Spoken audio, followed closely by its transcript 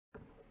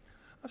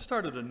I've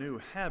started a new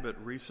habit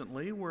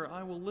recently where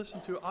I will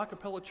listen to a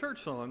cappella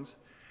church songs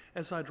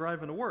as I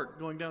drive into work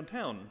going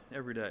downtown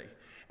every day.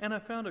 And I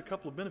found a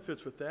couple of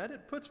benefits with that.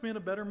 It puts me in a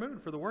better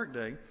mood for the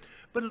workday,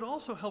 but it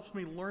also helps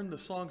me learn the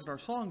songs in our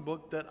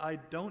songbook that I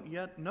don't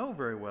yet know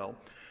very well.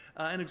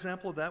 An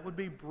example of that would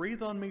be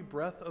Breathe on Me,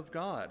 Breath of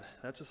God.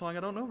 That's a song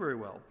I don't know very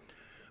well.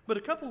 But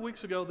a couple of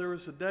weeks ago, there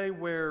was a day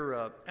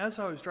where, as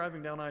I was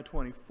driving down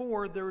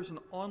I-24, there was an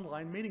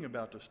online meeting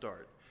about to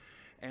start.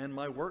 And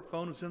my work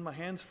phone was in my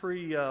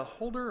hands-free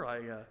holder.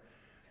 I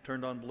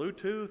turned on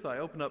Bluetooth, I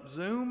opened up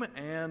Zoom,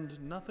 and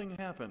nothing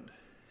happened.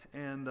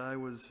 And I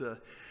was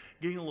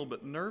getting a little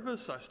bit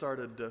nervous. I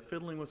started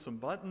fiddling with some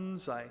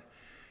buttons. I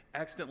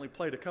accidentally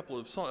played a couple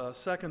of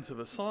seconds of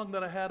a song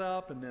that I had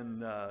up and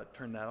then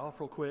turned that off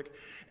real quick.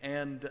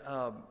 And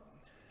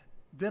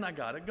then I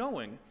got it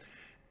going.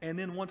 And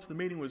then once the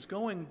meeting was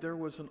going, there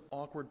was an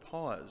awkward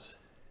pause.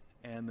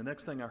 And the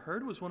next thing I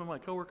heard was one of my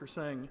coworkers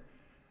saying,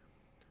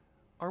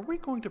 "Are we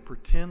going to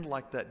pretend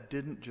like that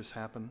didn't just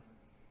happen?"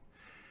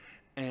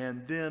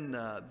 And then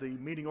the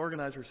meeting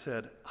organizer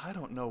said, "I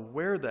don't know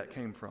where that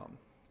came from."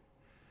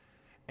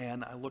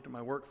 And I looked at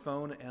my work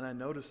phone and I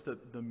noticed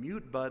that the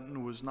mute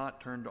button was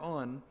not turned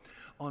on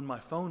my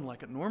phone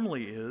like it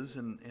normally is.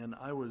 And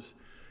I was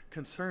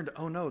concerned,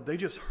 oh no, they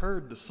just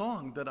heard the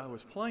song that I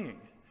was playing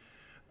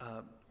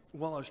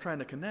while I was trying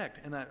to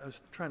connect. And I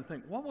was trying to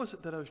think, what was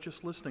it that I was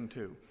just listening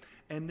to?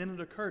 And then it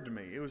occurred to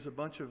me, it was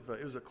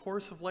a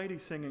chorus of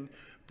ladies singing,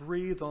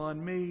 "Breathe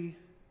on Me."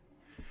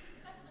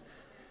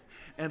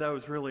 And I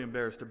was really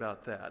embarrassed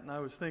about that. And I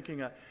was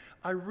thinking,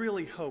 I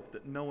really hope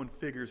that no one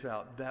figures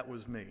out that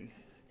was me.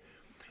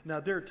 Now,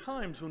 there are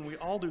times when we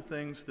all do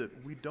things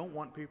that we don't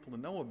want people to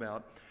know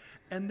about.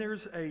 And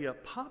there's a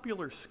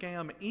popular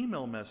scam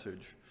email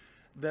message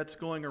that's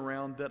going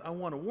around that I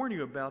want to warn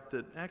you about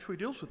that actually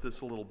deals with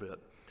this a little bit.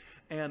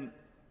 And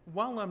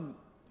while I'm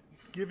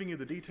giving you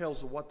the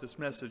details of what this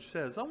message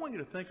says, I want you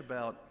to think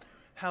about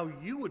how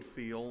you would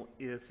feel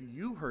if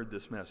you heard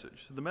this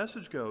message. The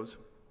message goes,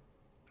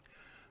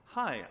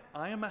 "Hi,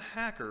 I am a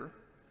hacker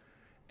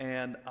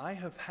and I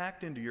have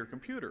hacked into your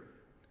computer.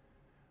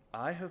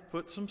 I have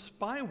put some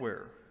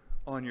spyware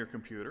on your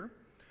computer.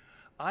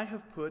 I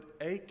have put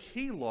a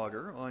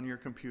keylogger on your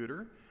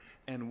computer,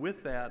 and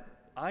with that,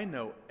 I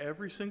know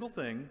every single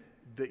thing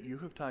that you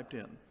have typed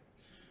in.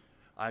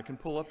 I can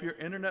pull up your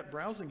internet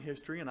browsing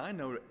history and I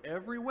know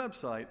every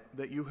website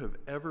that you have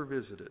ever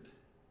visited.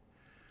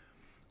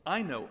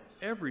 I know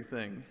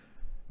everything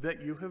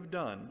that you have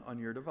done on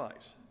your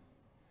device.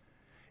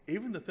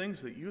 Even the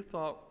things that you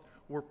thought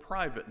were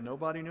private,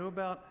 nobody knew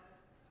about,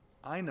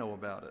 I know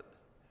about it.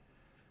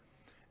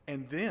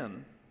 And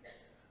then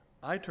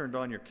I turned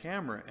on your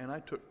camera and I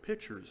took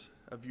pictures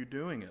of you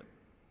doing it."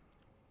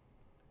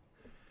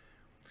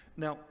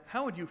 Now,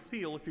 how would you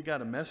feel if you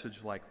got a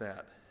message like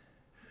that?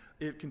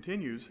 It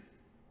continues,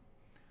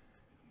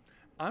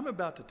 "I'm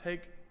about to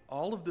take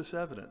all of this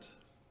evidence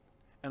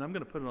and I'm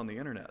going to put it on the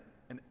internet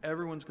and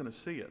everyone's going to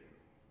see it.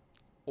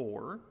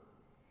 Or,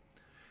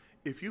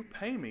 if you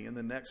pay me in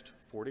the next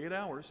 48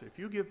 hours, if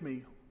you give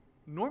me,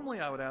 normally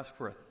I would ask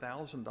for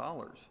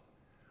 $1,000,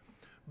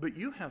 but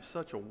you have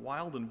such a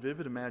wild and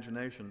vivid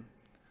imagination,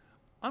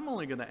 I'm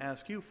only going to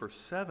ask you for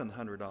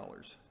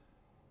 $700.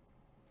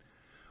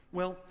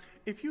 Well,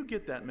 if you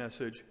get that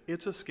message,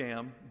 it's a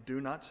scam.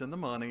 Do not send the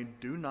money.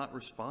 Do not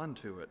respond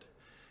to it.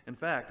 In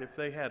fact, if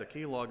they had a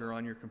keylogger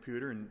on your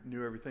computer and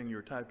knew everything you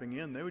were typing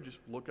in, they would just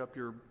look up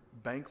your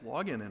bank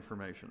login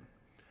information.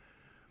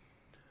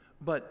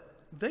 But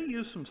they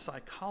used some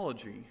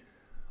psychology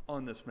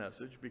on this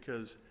message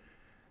because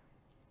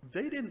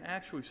they didn't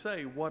actually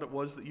say what it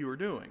was that you were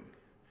doing.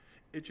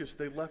 It just,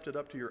 they left it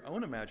up to your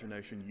own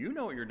imagination. You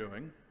know what you're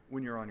doing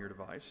when you're on your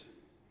device.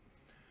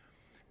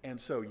 And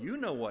so you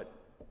know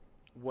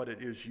what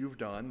it is you've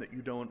done that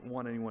you don't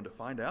want anyone to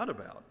find out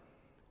about.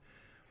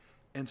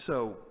 And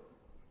so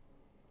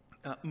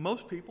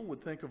most people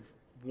would think of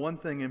one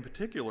thing in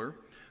particular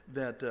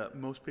that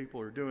most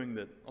people are doing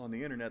that on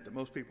the internet that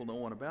most people don't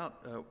want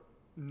about.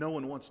 No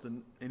one wants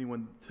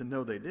anyone to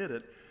know they did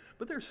it.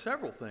 But there's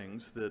several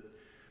things that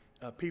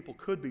people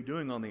could be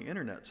doing on the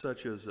internet,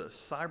 such as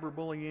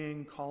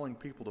cyberbullying, calling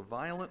people to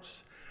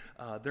violence.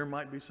 There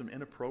might be some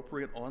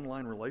inappropriate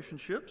online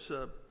relationships.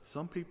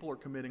 Some people are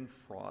committing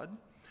fraud.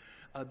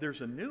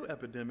 There's a new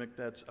epidemic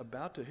that's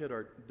about to hit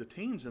the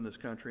teens in this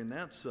country, and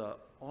that's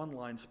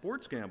online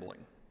sports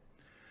gambling.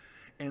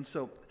 And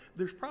so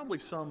there's probably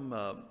some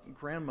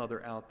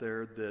grandmother out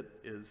there that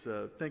is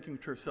thinking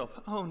to herself,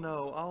 "Oh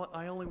no,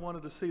 I only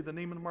wanted to see the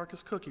Neiman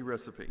Marcus cookie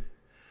recipe."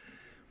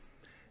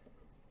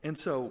 And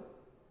so,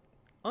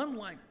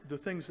 unlike the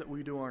things that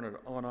we do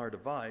on our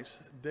device,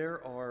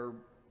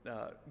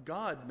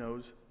 God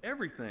knows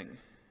everything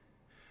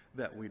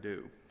that we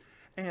do.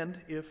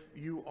 And if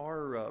you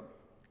are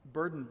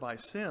burdened by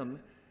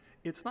sin,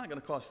 it's not going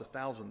to cost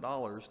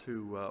 $1,000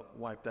 to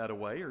wipe that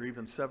away, or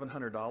even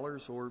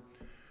 $700 or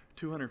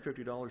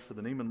 $250 for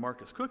the Neiman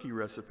Marcus cookie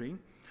recipe.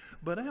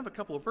 But I have a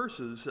couple of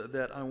verses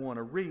that I want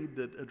to read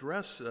that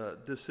address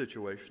this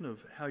situation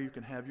of how you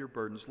can have your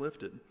burdens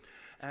lifted.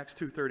 Acts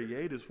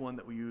 2:38 is one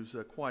that we use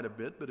quite a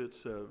bit, but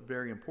it's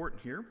very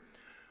important here.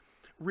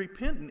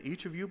 Repent and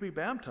each of you be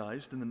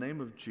baptized in the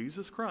name of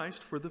Jesus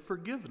Christ for the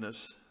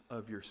forgiveness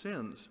of your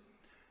sins,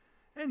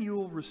 and you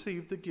will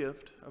receive the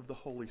gift of the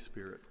Holy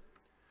Spirit.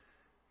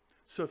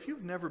 So if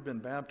you've never been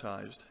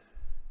baptized,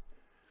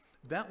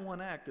 that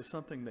one act is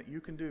something that you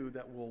can do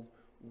that will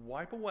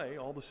wipe away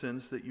all the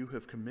sins that you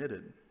have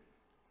committed.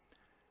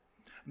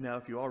 Now,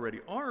 if you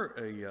already are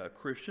a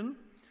Christian,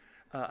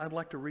 I'd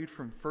like to read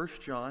from 1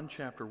 John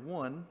chapter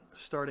 1,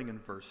 starting in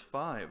verse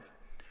 5.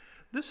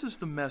 This is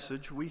the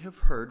message we have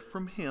heard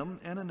from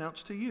him and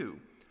announced to you,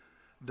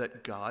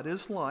 that God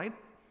is light,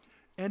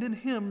 and in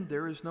him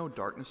there is no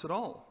darkness at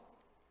all.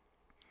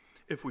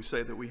 If we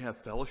say that we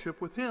have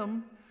fellowship with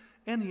him,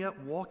 and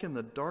yet walk in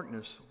the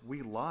darkness,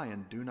 we lie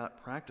and do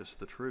not practice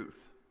the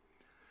truth.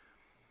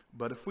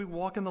 But if we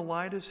walk in the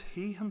light as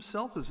he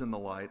himself is in the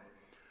light,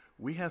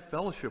 we have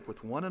fellowship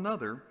with one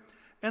another,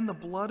 and the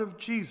blood of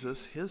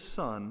Jesus, his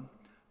Son,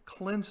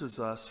 cleanses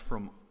us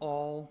from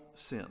all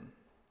sin.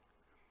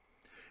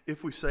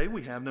 If we say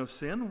we have no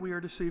sin, we are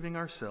deceiving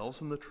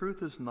ourselves, and the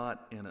truth is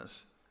not in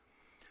us.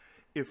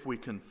 If we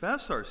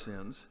confess our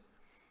sins,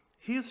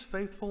 he is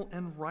faithful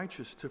and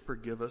righteous to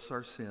forgive us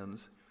our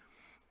sins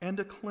and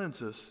to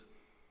cleanse us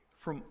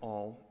from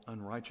all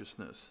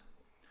unrighteousness.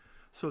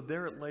 So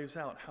there it lays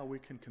out how we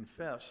can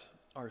confess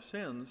our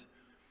sins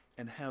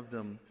and have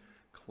them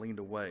cleaned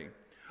away.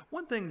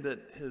 One thing that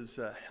has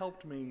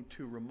helped me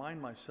to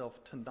remind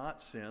myself to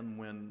not sin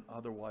when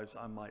otherwise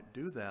I might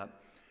do that,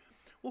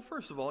 well,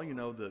 first of all, you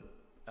know that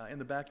in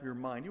the back of your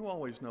mind, you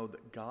always know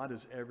that God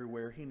is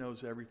everywhere. He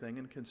knows everything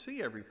and can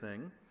see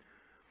everything.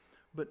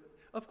 But,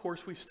 of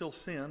course, we still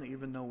sin,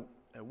 even though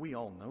we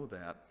all know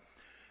that.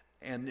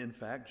 And in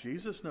fact,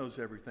 Jesus knows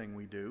everything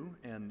we do,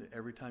 and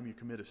every time you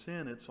commit a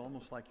sin, it's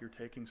almost like you're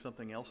taking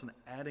something else and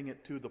adding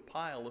it to the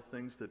pile of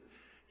things that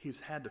he's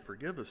had to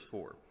forgive us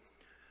for.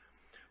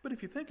 But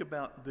if you think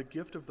about the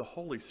gift of the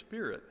Holy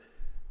Spirit,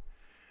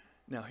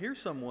 now here's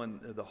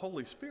someone, the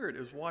Holy Spirit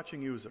is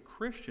watching you as a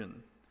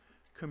Christian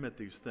commit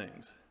these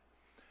things.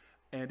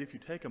 And if you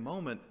take a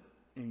moment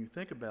and you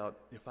think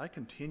about, if I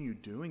continue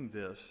doing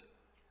this,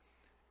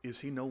 is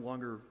he no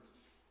longer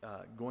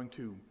going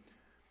to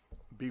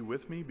be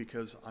with me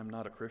because I'm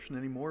not a Christian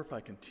anymore if I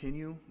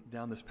continue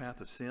down this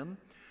path of sin?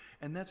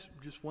 And that's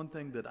just one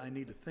thing that I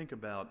need to think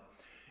about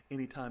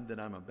anytime that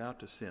I'm about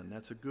to sin.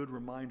 That's a good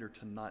reminder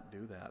to not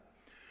do that.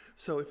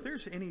 So if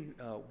there's any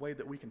way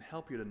that we can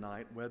help you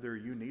tonight, whether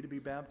you need to be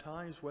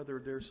baptized, whether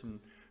there's some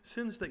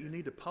sins that you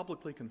need to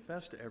publicly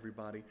confess to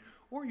everybody,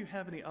 or you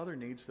have any other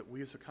needs that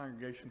we as a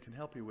congregation can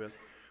help you with,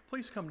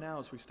 please come now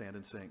as we stand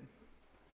and sing.